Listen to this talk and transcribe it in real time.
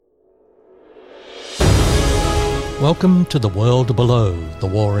Welcome to The World Below, The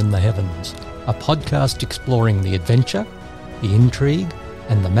War in the Heavens, a podcast exploring the adventure, the intrigue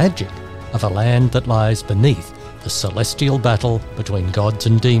and the magic of a land that lies beneath the celestial battle between gods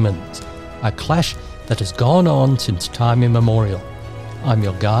and demons, a clash that has gone on since time immemorial. I'm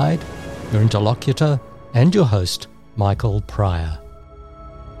your guide, your interlocutor and your host, Michael Pryor.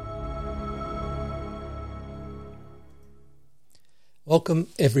 Welcome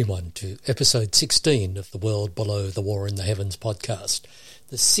everyone to episode 16 of The World Below, The War in the Heavens podcast,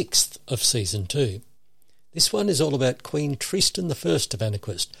 the 6th of season 2. This one is all about Queen Treesten I of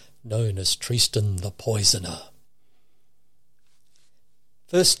Anarquist, known as Treesten the Poisoner.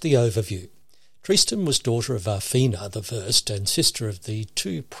 First, the overview. Treesten was daughter of Varfina I and sister of the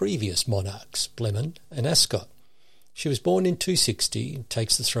two previous monarchs, Blemund and Ascot. She was born in 260,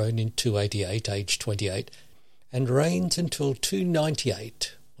 takes the throne in 288, aged 28, and reigns until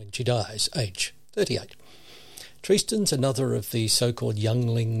 298, when she dies, age 38. Treesten's another of the so-called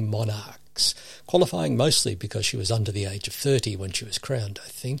youngling monarchs, qualifying mostly because she was under the age of 30 when she was crowned, I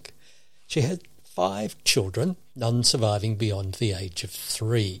think. She had 5 children, none surviving beyond the age of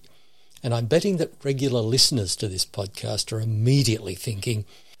 3. And I'm betting that regular listeners to this podcast are immediately thinking,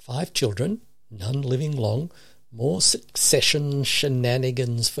 5 children, none living long, more succession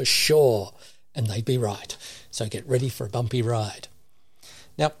shenanigans for sure. And they'd be right, so get ready for a bumpy ride.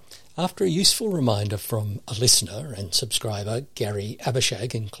 Now, after a useful reminder from a listener and subscriber, Gary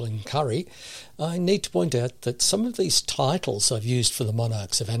Abishag in Cloncurry, I need to point out that some of these titles I've used for the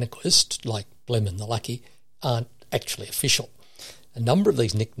monarchs of Anarquist, like Blemund the Lucky, aren't actually official. A number of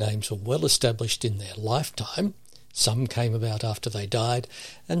these nicknames were well established in their lifetime. Some came about after they died,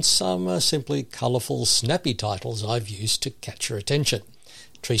 and some are simply colourful, snappy titles I've used to catch your attention.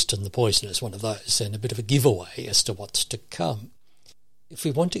 Treesten the Poisoner is one of those, and a bit of a giveaway as to what's to come. If we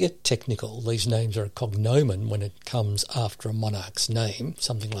want to get technical, these names are a cognomen when it comes after a monarch's name,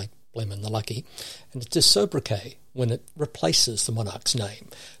 something like Blemund the Lucky, and it's a sobriquet when it replaces the monarch's name,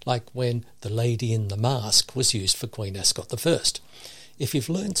 like when the lady in the mask was used for Queen Ascot I. If you've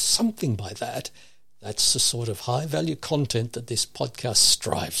learned something by that, that's the sort of high-value content that this podcast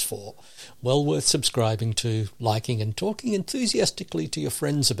strives for. Well worth subscribing to, liking and talking enthusiastically to your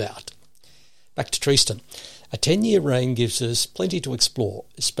friends about. Back to Treesten. A 10-year reign gives us plenty to explore,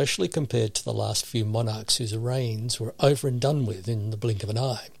 especially compared to the last few monarchs whose reigns were over and done with in the blink of an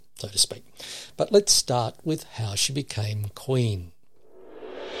eye, so to speak. But let's start with how she became queen.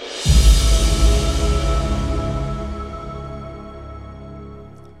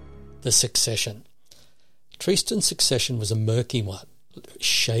 The succession. Treesten's succession was a murky one,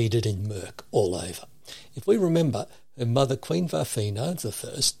 shaded in murk all over. If we remember, her mother Queen Varfina I,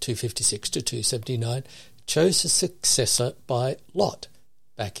 256 to 279, chose a successor by lot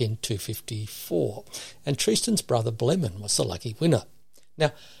back in 254, and Treesten's brother Blemund was the lucky winner.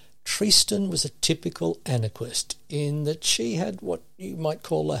 Now, Treesten was a typical anarchist in that she had what you might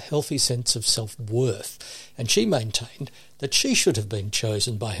call a healthy sense of self-worth, and she maintained that she should have been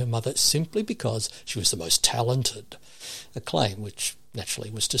chosen by her mother simply because she was the most talented, a claim which naturally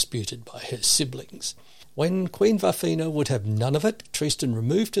was disputed by her siblings. When Queen Varfina would have none of it, Treesten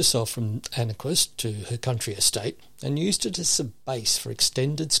removed herself from Anarquist to her country estate and used it as a base for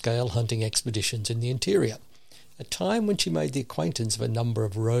extended-scale hunting expeditions in the interior, a time when she made the acquaintance of a number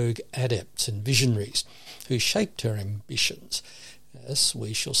of rogue adepts and visionaries who shaped her ambitions, as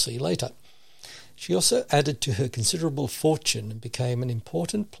we shall see later. She also added to her considerable fortune and became an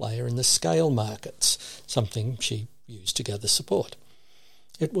important player in the scale markets, something she used to gather support.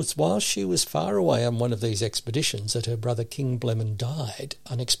 It was while she was far away on one of these expeditions that her brother King Blemund died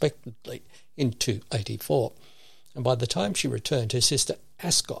unexpectedly in 284, and by the time she returned, her sister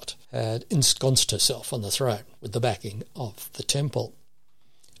Ascot had ensconced herself on the throne with the backing of the temple.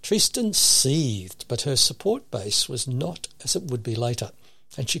 Treesten seethed, but her support base was not as it would be later,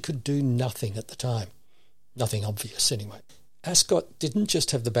 and she could do nothing at the time. Nothing obvious, anyway. Ascot didn't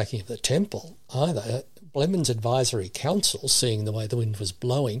just have the backing of the temple either. Blemund's advisory council, seeing the way the wind was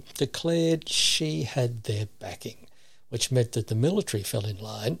blowing, declared she had their backing, which meant that the military fell in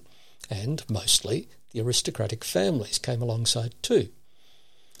line, and, mostly, the aristocratic families came alongside too.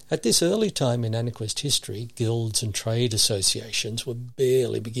 At this early time in anarchist history, guilds and trade associations were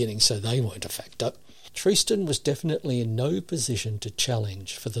barely beginning, so they weren't a factor. Treesten was definitely in no position to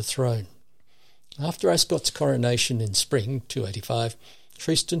challenge for the throne. After Ascot's coronation in spring 285,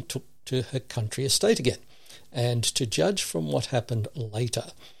 Treesten took to her country estate again, and to judge from what happened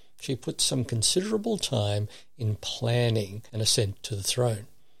later, she put some considerable time in planning an ascent to the throne,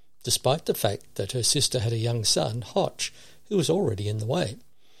 despite the fact that her sister had a young son, Hoch, who was already in the way.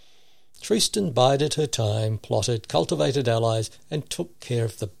 Treesten bided her time, plotted, cultivated allies, and took care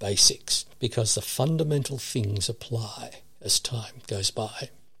of the basics, because the fundamental things apply as time goes by.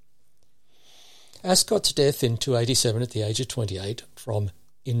 Ascot's death in 287 at the age of 28 from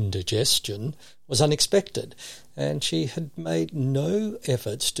indigestion was unexpected, and she had made no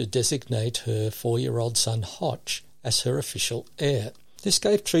efforts to designate her 4-year-old son Hotch as her official heir. This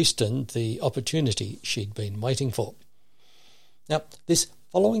gave Treesten the opportunity she'd been waiting for. Now, this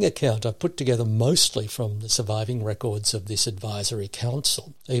following account I put together mostly from the surviving records of this advisory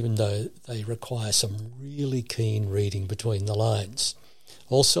council, even though they require some really keen reading between the lines.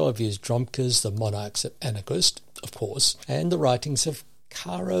 Also, I've used Dromke's The Monarchs of Anarchist, of course, and the writings of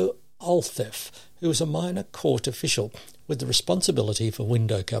Caro Althef, who was a minor court official with the responsibility for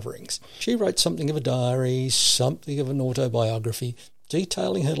window coverings. She wrote something of a diary, something of an autobiography,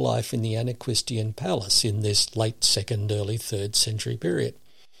 detailing her life in the Anarchistian palace in this late 2nd, early 3rd century period.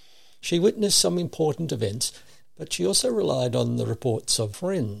 She witnessed some important events, but she also relied on the reports of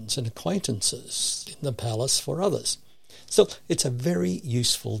friends and acquaintances in the palace for others. Still, it's a very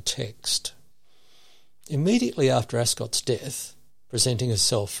useful text. Immediately after Ascot's death, presenting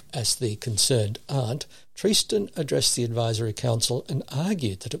herself as the concerned aunt, Treesten addressed the advisory council and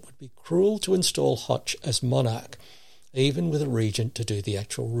argued that it would be cruel to install Hotch as monarch, even with a regent to do the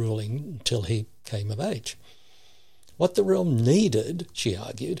actual ruling until he came of age. What the realm needed, she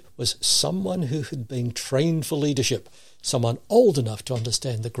argued, was someone who had been trained for leadership, someone old enough to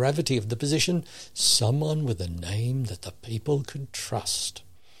understand the gravity of the position, someone with a name that the people could trust.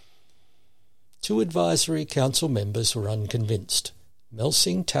 2 advisory council members were unconvinced,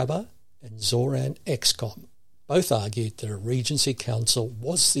 Melsing Tabba and Zoran Excom. Both argued that a regency council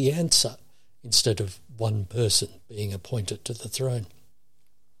was the answer, instead of one person being appointed to the throne.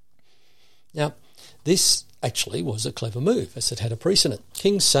 Now, this actually was a clever move, as it had a precedent.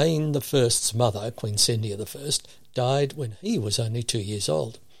 King Seyn I's mother, Queen Sendia I, died when he was only 2 years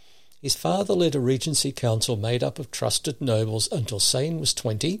old. His father led a regency council made up of trusted nobles until Seyn was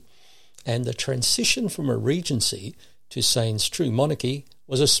 20, and the transition from a regency to Seyn's true monarchy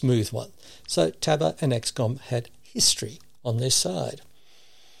was a smooth one, so Tabba and Excom had history on their side.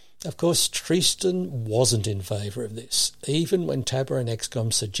 Of course, Treesten wasn't in favour of this, even when Tabba and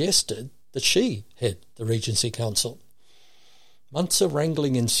Excom suggested that she head the Regency Council. Months of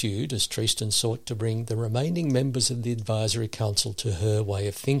wrangling ensued as Treesten sought to bring the remaining members of the Advisory Council to her way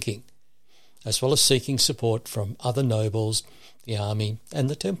of thinking, as well as seeking support from other nobles, the army and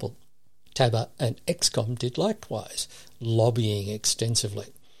the temple. Tabba and Excom did likewise, lobbying extensively.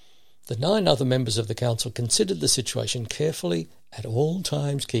 The 9 other members of the council considered the situation carefully, at all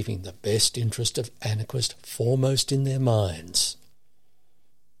times keeping the best interest of anarchist foremost in their minds.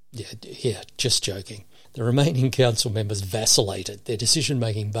 Yeah, just joking. The remaining council members vacillated, their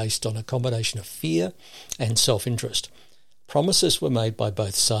decision-making based on a combination of fear and self-interest. Promises were made by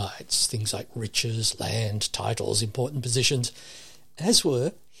both sides, things like riches, land, titles, important positions, as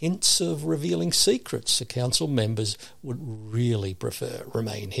were hints of revealing secrets the council members would really prefer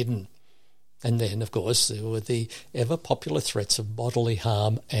remain hidden. And then, of course, there were the ever-popular threats of bodily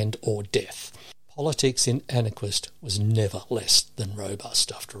harm and or death. Politics in Anarchist was never less than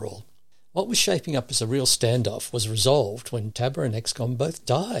robust, after all. What was shaping up as a real standoff was resolved when Tabba and Excom both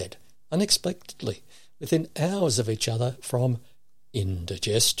died, unexpectedly, within hours of each other from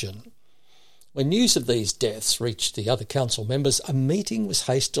indigestion. When news of these deaths reached the other council members, a meeting was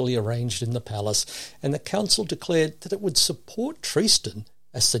hastily arranged in the palace, and the council declared that it would support Treesten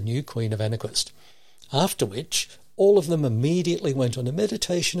as the new Queen of Anarchist, after which all of them immediately went on a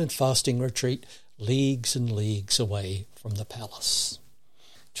meditation and fasting retreat leagues and leagues away from the palace.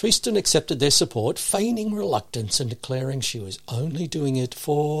 Treesten accepted their support, feigning reluctance and declaring she was only doing it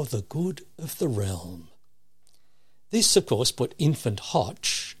for the good of the realm. This, of course, put infant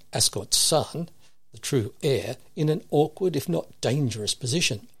Hotch, Ascot's son, the true heir, in an awkward, if not dangerous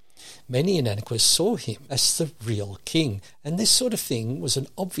position. Many in Anarchist saw him as the real king, and this sort of thing was an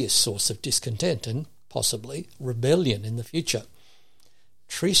obvious source of discontent and possibly rebellion in the future.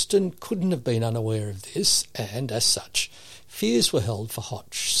 Treesten couldn't have been unaware of this, and as such, fears were held for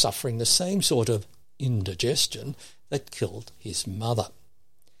Hotch suffering the same sort of indigestion that killed his mother.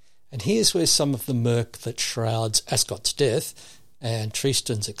 And here's where some of the murk that shrouds Ascot's death and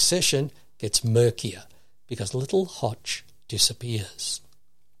Treesten's accession gets murkier, because little Hotch disappears.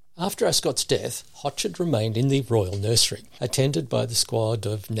 After Ascot's death, Hotch had remained in the royal nursery, attended by the squad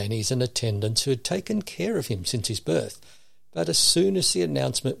of nannies and attendants who had taken care of him since his birth. But as soon as the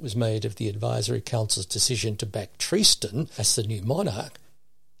announcement was made of the Advisory Council's decision to back Treesten as the new monarch,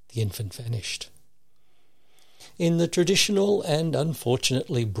 the infant vanished. In the traditional and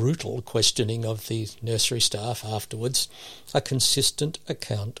unfortunately brutal questioning of the nursery staff afterwards, a consistent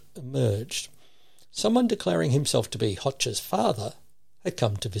account emerged. Someone declaring himself to be Hotch's father had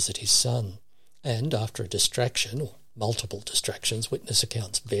come to visit his son, and after a distraction, or multiple distractions, witness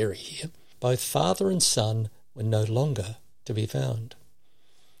accounts vary here, both father and son were no longer to be found.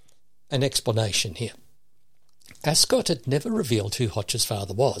 An explanation here. Ascot had never revealed who Hotch's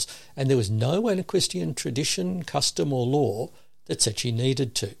father was, and there was no Antiquitian tradition, custom or law that said she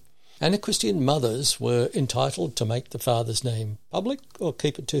needed to. Antiquitian mothers were entitled to make the father's name public or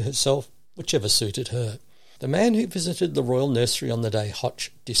keep it to herself, whichever suited her. The man who visited the royal nursery on the day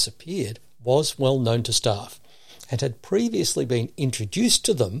Hotch disappeared was well known to staff, and had previously been introduced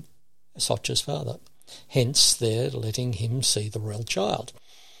to them as Hotch's father, hence their letting him see the royal child.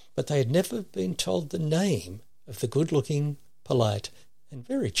 But they had never been told the name of the good-looking, polite, and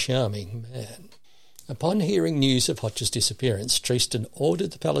very charming man. Upon hearing news of Hotch's disappearance, Treesten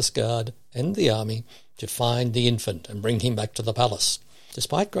ordered the palace guard and the army to find the infant and bring him back to the palace.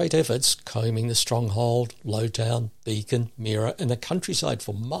 Despite great efforts, combing the stronghold, Lowtown, Beacon, Mirror, and the countryside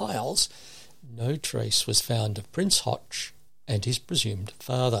for miles, no trace was found of Prince Hotch and his presumed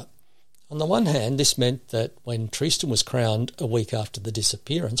father. On the one hand, this meant that when Treesten was crowned a week after the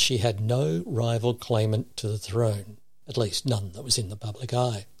disappearance, she had no rival claimant to the throne, at least none that was in the public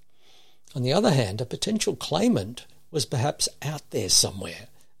eye. On the other hand, a potential claimant was perhaps out there somewhere,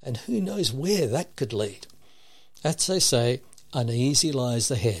 and who knows where that could lead. As they say, uneasy lies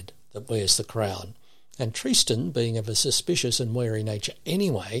the head that wears the crown, and Treesten, being of a suspicious and wary nature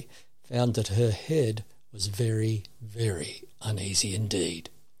anyway, found that her head was very, very uneasy indeed.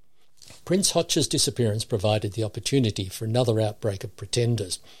 Prince Hotch's disappearance provided the opportunity for another outbreak of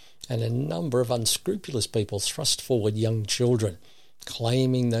pretenders, and a number of unscrupulous people thrust forward young children,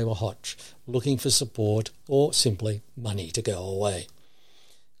 claiming they were Hotch, looking for support or simply money to go away.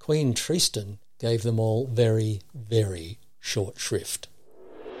 Queen Treesten gave them all very, very short shrift.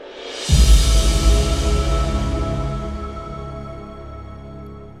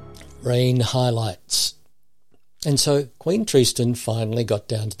 Reign highlights. And so Queen Treesten finally got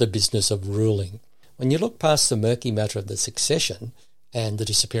down to the business of ruling. When you look past the murky matter of the succession and the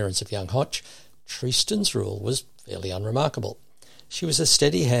disappearance of young Hotch, Treesten's rule was fairly unremarkable. She was a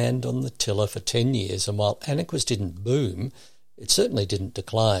steady hand on the tiller for 10 years, and while Anaquis didn't boom, it certainly didn't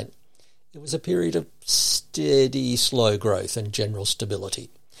decline. It was a period of steady, slow growth and general stability.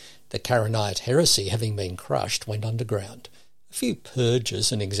 The Caronite heresy, having been crushed, went underground. A few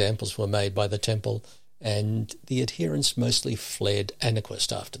purges and examples were made by the temple, and the adherents mostly fled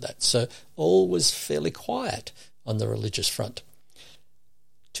Anaquist after that, so all was fairly quiet on the religious front.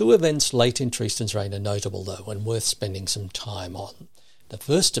 Two events late in Treesten's reign are notable, though, and worth spending some time on. The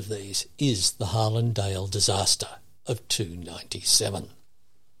first of these is the Harlandale disaster of 297.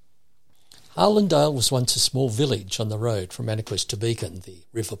 Harlandale was once a small village on the road from Anaquist to Beacon, the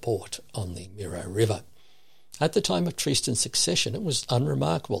river port on the Mirror River. At the time of Treesten's succession, it was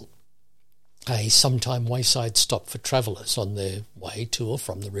unremarkable, a sometime wayside stop for travellers on their way to or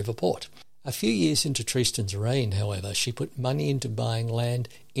from the river port. A few years into Treesten's reign, however, she put money into buying land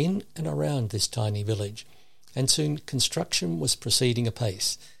in and around this tiny village, and soon construction was proceeding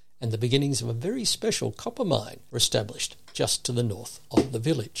apace, and the beginnings of a very special copper mine were established just to the north of the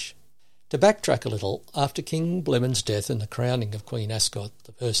village. To backtrack a little, after King Blemen's death and the crowning of Queen Ascot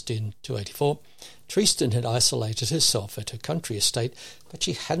I in 284, Treesten had isolated herself at her country estate, but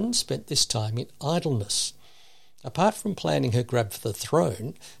she hadn't spent this time in idleness. Apart from planning her grab for the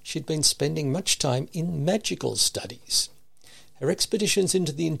throne, she'd been spending much time in magical studies. Her expeditions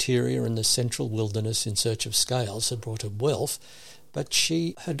into the interior and the central wilderness in search of scales had brought her wealth, but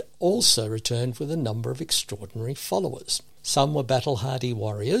she had also returned with a number of extraordinary followers. Some were battle-hardy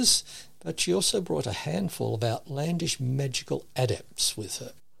warriors, but she also brought a handful of outlandish magical adepts with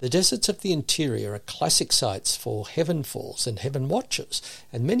her. The deserts of the interior are classic sites for heaven falls and heaven watchers,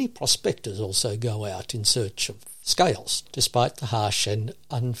 and many prospectors also go out in search of scales, despite the harsh and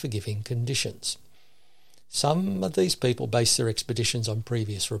unforgiving conditions. Some of these people base their expeditions on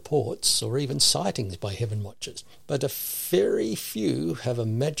previous reports or even sightings by heaven watchers, but a very few have a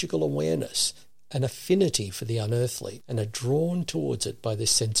magical awareness, an affinity for the unearthly, and are drawn towards it by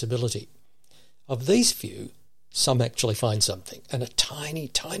this sensibility. Of these few, some actually find something, and a tiny,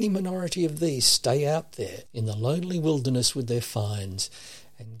 tiny minority of these stay out there in the lonely wilderness with their finds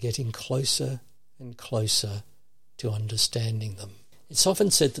and getting closer and closer to understanding them. It's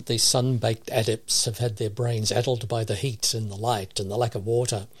often said that these sun-baked adepts have had their brains addled by the heat and the light and the lack of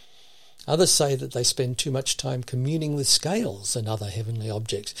water. Others say that they spend too much time communing with scales and other heavenly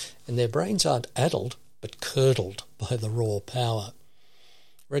objects, and their brains aren't addled, but curdled by the raw power.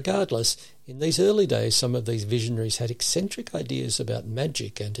 Regardless, in these early days some of these visionaries had eccentric ideas about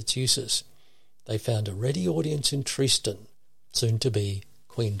magic and its uses. They found a ready audience in Treesten, soon to be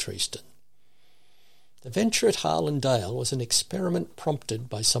Queen Treesten. The venture at Harlandale was an experiment prompted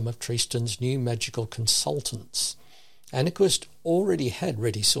by some of Treesten's new magical consultants. Annquist already had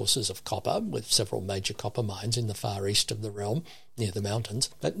ready sources of copper, with several major copper mines in the far east of the realm, near the mountains,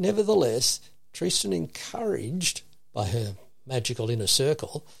 but nevertheless, Treesten, encouraged by her magical inner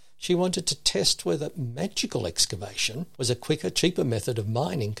circle, she wanted to test whether magical excavation was a quicker, cheaper method of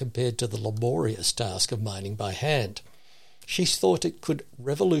mining compared to the laborious task of mining by hand. She thought it could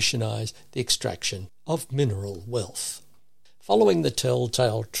revolutionise the extraction of mineral wealth. Following the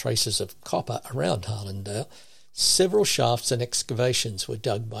telltale traces of copper around Harlandale, several shafts and excavations were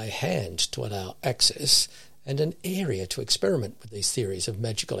dug by hand to allow access and an area to experiment with these theories of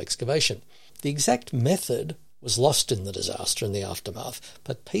magical excavation. The exact method was lost in the disaster and the aftermath,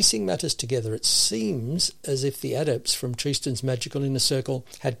 but piecing matters together, it seems as if the adepts from Treesten's magical inner circle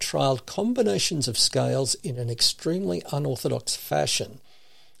had trialled combinations of scales in an extremely unorthodox fashion,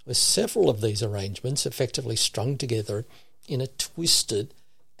 with several of these arrangements effectively strung together in a twisted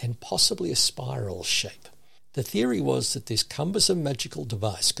and possibly a spiral shape. The theory was that this cumbersome magical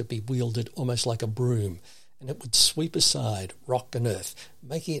device could be wielded almost like a broom, and it would sweep aside rock and earth,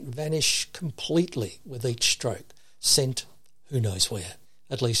 making it vanish completely with each stroke, sent who knows where.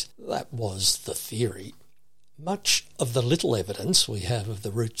 At least that was the theory. Much of the little evidence we have of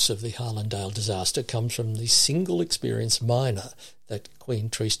the roots of the Harlandale disaster comes from the single experienced miner that Queen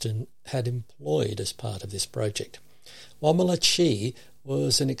Treesten had employed as part of this project. Wamalachi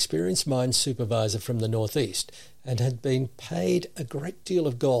was an experienced mine supervisor from the northeast and had been paid a great deal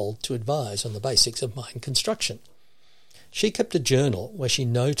of gold to advise on the basics of mine construction. She kept a journal where she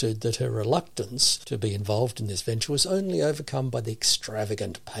noted that her reluctance to be involved in this venture was only overcome by the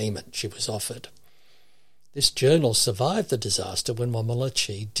extravagant payment she was offered. This journal survived the disaster when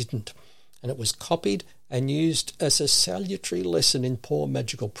Wamalachi didn't, and it was copied and used as a salutary lesson in poor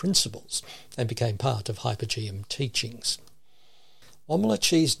magical principles and became part of Hypergeum teachings.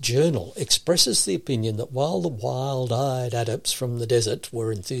 Wamalachi's journal expresses the opinion that while the wild-eyed adepts from the desert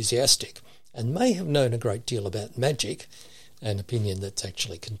were enthusiastic and may have known a great deal about magic, an opinion that's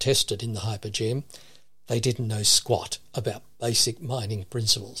actually contested in the Hypergeum, they didn't know squat about basic mining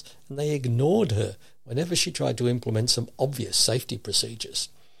principles, and they ignored her whenever she tried to implement some obvious safety procedures.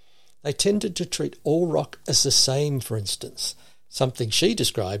 They tended to treat all rock as the same, for instance, something she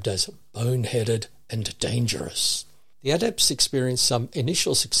described as boneheaded and dangerous. The adepts experienced some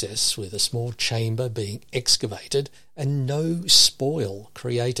initial success with a small chamber being excavated and no spoil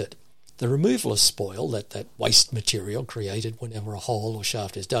created. The removal of spoil, that waste material created whenever a hole or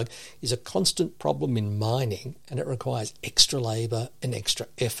shaft is dug, is a constant problem in mining, and it requires extra labour and extra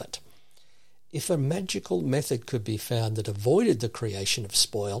effort. If a magical method could be found that avoided the creation of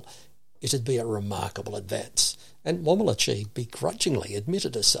spoil, it'd be a remarkable advance, and Wamalachi begrudgingly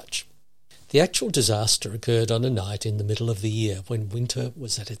admitted as such. The actual disaster occurred on a night in the middle of the year when winter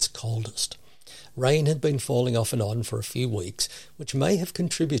was at its coldest. Rain had been falling off and on for a few weeks, which may have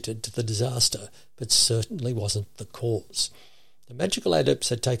contributed to the disaster, but certainly wasn't the cause. The magical adepts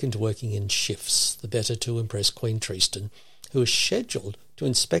had taken to working in shifts, the better to impress Queen Treesten, who was scheduled to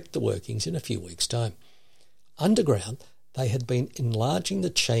inspect the workings in a few weeks' time. Underground, they had been enlarging the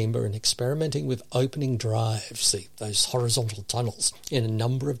chamber and experimenting with opening drives, those horizontal tunnels, in a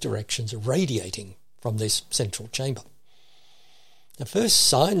number of directions radiating from this central chamber. The first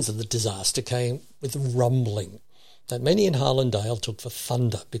signs of the disaster came with rumbling that many in Harlandale took for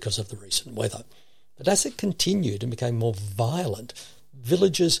thunder because of the recent weather. But as it continued and became more violent,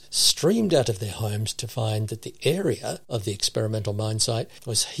 villagers streamed out of their homes to find that the area of the experimental mine site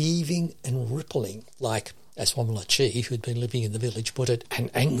was heaving and rippling like, as Wamalachi, who'd been living in the village, put it, an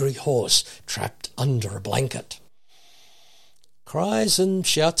angry horse trapped under a blanket. Cries and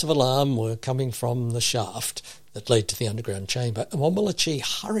shouts of alarm were coming from the shaft that led to the underground chamber, and Wamalachi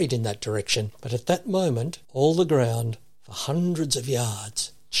hurried in that direction, but at that moment all the ground for hundreds of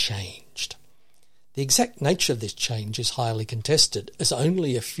yards changed. The exact nature of this change is highly contested, as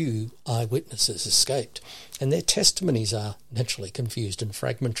only a few eyewitnesses escaped, and their testimonies are naturally confused and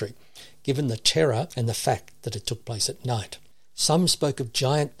fragmentary, given the terror and the fact that it took place at night. Some spoke of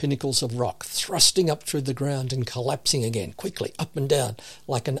giant pinnacles of rock thrusting up through the ground and collapsing again, quickly, up and down,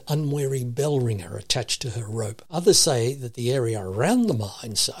 like an unwary bell ringer attached to her rope. Others say that the area around the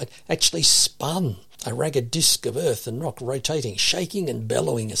mine site actually spun, a ragged disk of earth and rock rotating, shaking and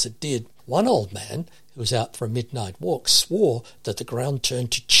bellowing as it did. One old man, who was out for a midnight walk, swore that the ground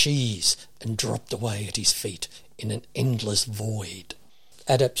turned to cheese and dropped away at his feet in an endless void.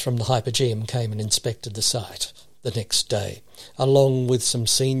 Adepts from the Hypogeum came and inspected the site the next day, along with some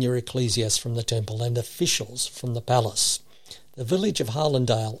senior ecclesiasts from the temple and officials from the palace. The village of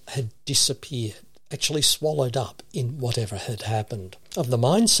Harlandale had disappeared, actually swallowed up in whatever had happened. Of the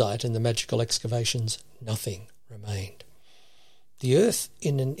mine site and the magical excavations, nothing remained. The earth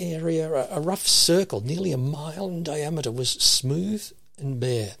in an area, a rough circle, nearly a mile in diameter, was smooth and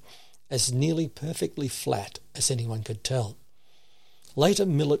bare, as nearly perfectly flat as anyone could tell. Later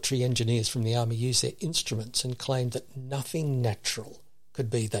military engineers from the army used their instruments and claimed that nothing natural could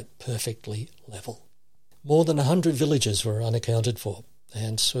be that perfectly level. More than 100 villages were unaccounted for,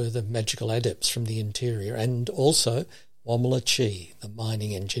 and so the magical adepts from the interior, and also Womala Chi, the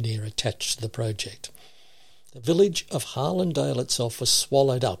mining engineer attached to the project. The village of Harlandale itself was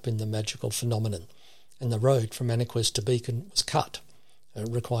swallowed up in the magical phenomenon, and the road from Annaquist to Beacon was cut,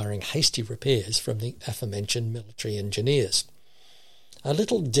 requiring hasty repairs from the aforementioned military engineers. A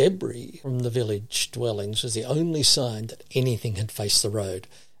little debris from the village dwellings was the only sign that anything had faced the road,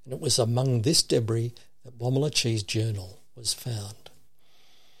 and it was among this debris that Womala Chi's journal was found.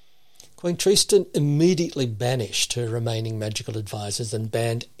 Queen Treesten immediately banished her remaining magical advisors and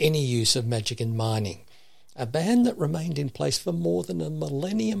banned any use of magic in mining, a ban that remained in place for more than a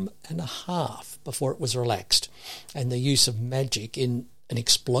millennium and a half before it was relaxed, and the use of magic in an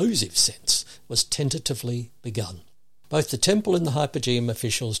explosive sense was tentatively begun. Both the temple and the Hypogeum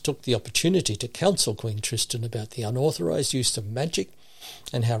officials took the opportunity to counsel Queen Treesten about the unauthorised use of magic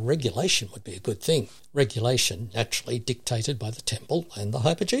and how regulation would be a good thing. Regulation naturally dictated by the temple and the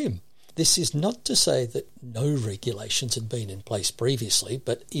Hypogeum. This is not to say that no regulations had been in place previously,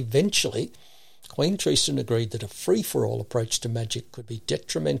 but eventually Queen Treesten agreed that a free-for-all approach to magic could be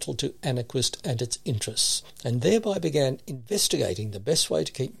detrimental to Annaquist and its interests, and thereby began investigating the best way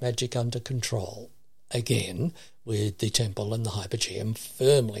to keep magic under control, again with the temple and the Hypogeum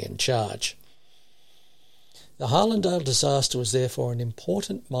firmly in charge. The Harlandale disaster was therefore an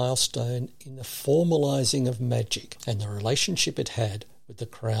important milestone in the formalising of magic and the relationship it had with the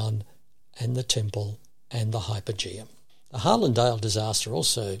Crown and the temple and the Hypogeum. The Harlandale disaster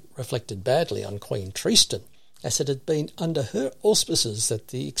also reflected badly on Queen Treesten, as it had been under her auspices that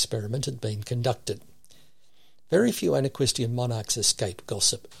the experiment had been conducted. Very few Annaquistian monarchs escape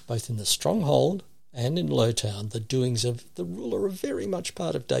gossip. Both in the stronghold and in Lowtown, the doings of the ruler are very much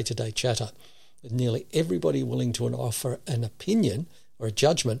part of day-to-day chatter, with nearly everybody willing to offer an opinion or a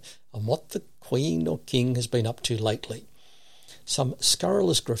judgment on what the Queen or King has been up to lately. Some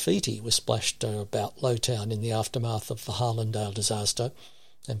scurrilous graffiti was splashed about Lowtown in the aftermath of the Harlandale disaster,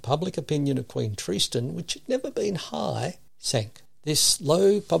 and public opinion of Queen Treesten, which had never been high, sank. This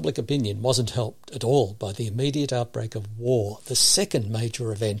low public opinion wasn't helped at all by the immediate outbreak of war, the second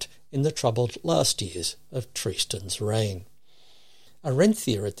major event in the troubled last years of Treesten's reign.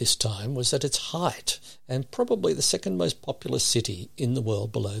 Arenthia at this time was at its height, and probably the second most populous city in the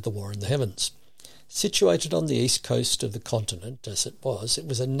world below the War in the Heavens. Situated on the east coast of the continent, as it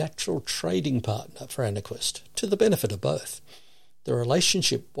was a natural trading partner for Annaquist, to the benefit of both. The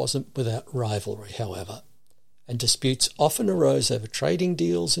relationship wasn't without rivalry, however, and disputes often arose over trading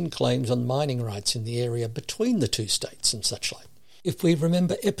deals and claims on mining rights in the area between the two states and such like. If we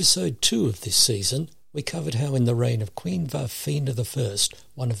remember episode 2 of this season, we covered how in the reign of Queen Varfina I,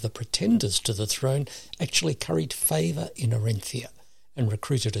 one of the pretenders to the throne actually curried favour in Arenthia and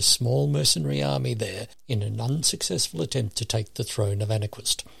recruited a small mercenary army there in an unsuccessful attempt to take the throne of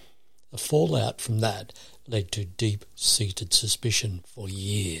Annaquist. The fallout from that led to deep-seated suspicion for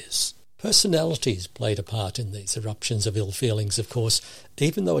years. Personalities played a part in these eruptions of ill feelings, of course,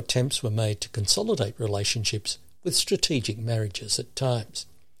 even though attempts were made to consolidate relationships with strategic marriages at times.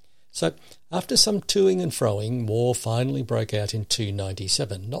 So, after some toing and froing, war finally broke out in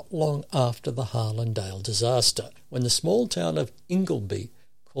 297, not long after the Harlandale disaster, when the small town of Ingleby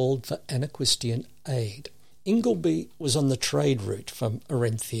called for Annaquistian aid. Ingleby was on the trade route from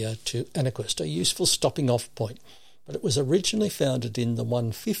Arenthia to Annaquist, a useful stopping-off point, but it was originally founded in the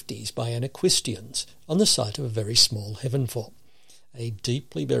 150s by Annaquistians on the site of a very small heavenfall, a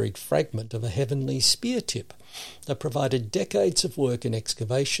deeply buried fragment of a heavenly spear tip that provided decades of work and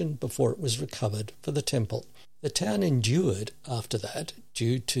excavation before it was recovered for the temple. The town endured after that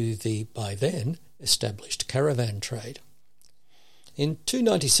due to the, by then, established caravan trade. In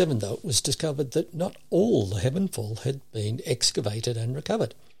 297, though, it was discovered that not all the heavenfall had been excavated and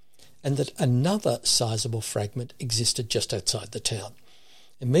recovered, and that another sizable fragment existed just outside the town.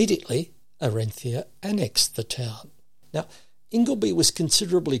 Immediately, Arenthia annexed the town. Now, Ingleby was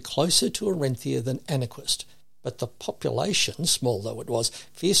considerably closer to Arenthia than Anaquist, but the population, small though it was,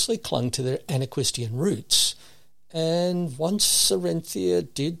 fiercely clung to their Anaquistian roots, and once Arenthia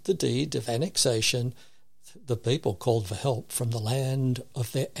did the deed of annexation, the people called for help from the land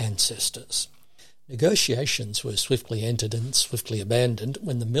of their ancestors. Negotiations were swiftly entered and swiftly abandoned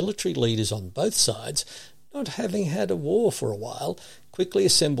when the military leaders on both sides, not having had a war for a while, quickly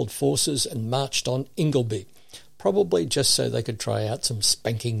assembled forces and marched on Ingleby, probably just so they could try out some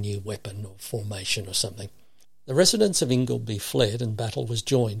spanking new weapon or formation or something. The residents of Ingleby fled and battle was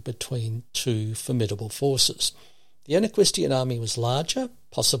joined between two formidable forces. The Anaquistian army was larger,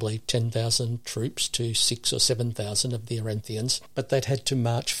 possibly 10,000 troops to 6,000 or 7,000 of the Arenthians, but they'd had to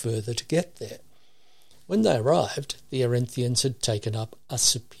march further to get there. When they arrived, the Arenthians had taken up a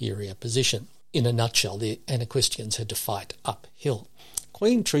superior position. In a nutshell, the Anaquistians had to fight uphill.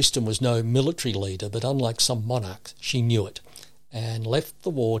 Queen Treesten was no military leader, but unlike some monarchs, she knew it, and left the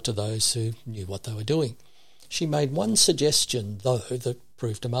war to those who knew what they were doing. She made one suggestion, though, that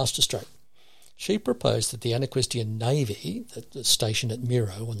proved a masterstroke. She proposed that the Anaquistian navy, the station at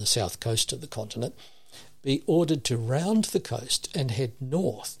Miro on the south coast of the continent, be ordered to round the coast and head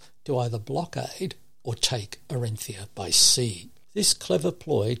north to either blockade or take Arenthia by sea. This clever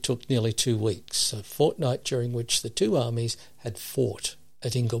ploy took nearly 2 weeks, a fortnight during which the two armies had fought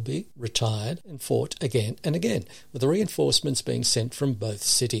at Ingleby, retired, and fought again and again, with reinforcements being sent from both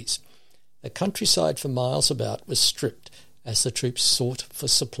cities. The countryside for miles about was stripped as the troops sought for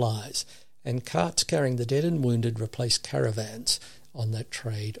supplies, and carts carrying the dead and wounded replaced caravans on that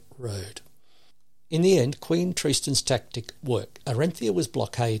trade road. In the end, Queen Treesten's tactic worked. Arenthia was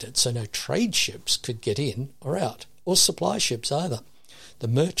blockaded, so no trade ships could get in or out, or supply ships either. The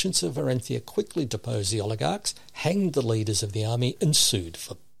merchants of Arenthia quickly deposed the oligarchs, hanged the leaders of the army, and sued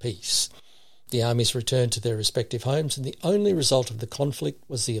for peace. The armies returned to their respective homes, and the only result of the conflict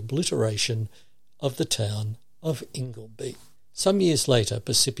was the obliteration of the town of Ingleby. Some years later,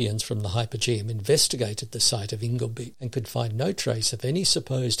 Percipians from the Hypogeum investigated the site of Ingleby and could find no trace of any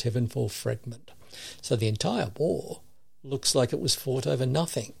supposed heavenfall fragment. So the entire war looks like it was fought over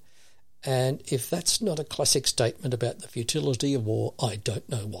nothing. And if that's not a classic statement about the futility of war, I don't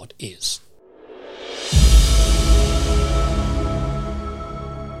know what is.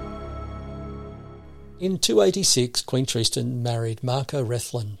 In 286, Queen Treesten married Marco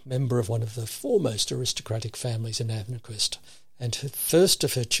Rethlin, member of one of the foremost aristocratic families in Anaquist, and her first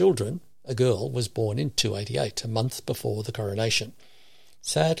of her children, a girl, was born in 288, a month before the coronation.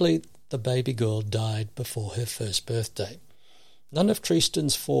 Sadly, the baby girl died before her first birthday. None of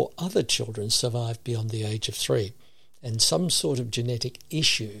Treesten's 4 other children survived beyond the age of 3, and some sort of genetic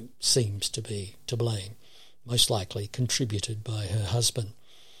issue seems to be to blame, most likely contributed by her husband.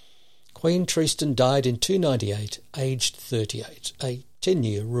 Queen Treesten died in 298, aged 38, a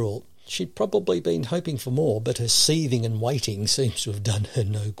 10-year rule. She'd probably been hoping for more, but her seething and waiting seems to have done her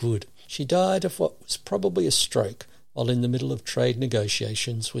no good. She died of what was probably a stroke while in the middle of trade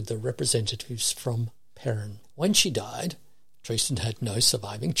negotiations with the representatives from Perrin. When she died, Treesten had no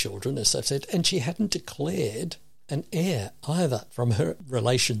surviving children, as I've said, and she hadn't declared an heir either from her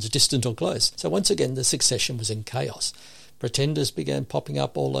relations, distant or close. So once again, the succession was in chaos. Pretenders began popping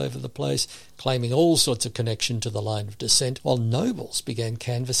up all over the place, claiming all sorts of connection to the line of descent, while nobles began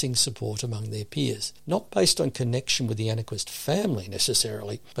canvassing support among their peers, not based on connection with the Anaquist family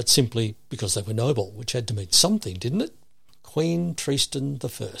necessarily, but simply because they were noble, which had to mean something, didn't it? Queen Treesten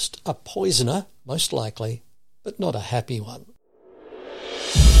I, a poisoner, most likely, but not a happy one.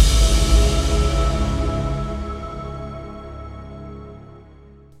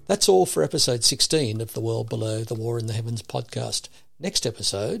 That's all for episode 16 of The World Below, The War in the Heavens podcast. Next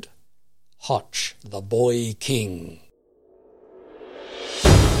episode, Hoch, the Boy King.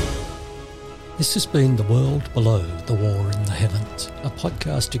 This has been The World Below, The War in the Heavens, a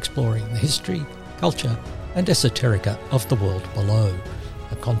podcast exploring the history, culture and esoterica of the world below,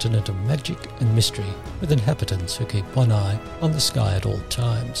 a continent of magic and mystery with inhabitants who keep one eye on the sky at all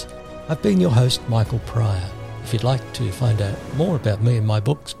times. I've been your host, Michael Pryor. If you'd like to find out more about me and my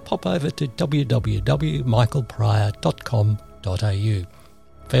books, pop over to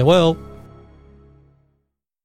www.michaelpryor.com.au. Farewell.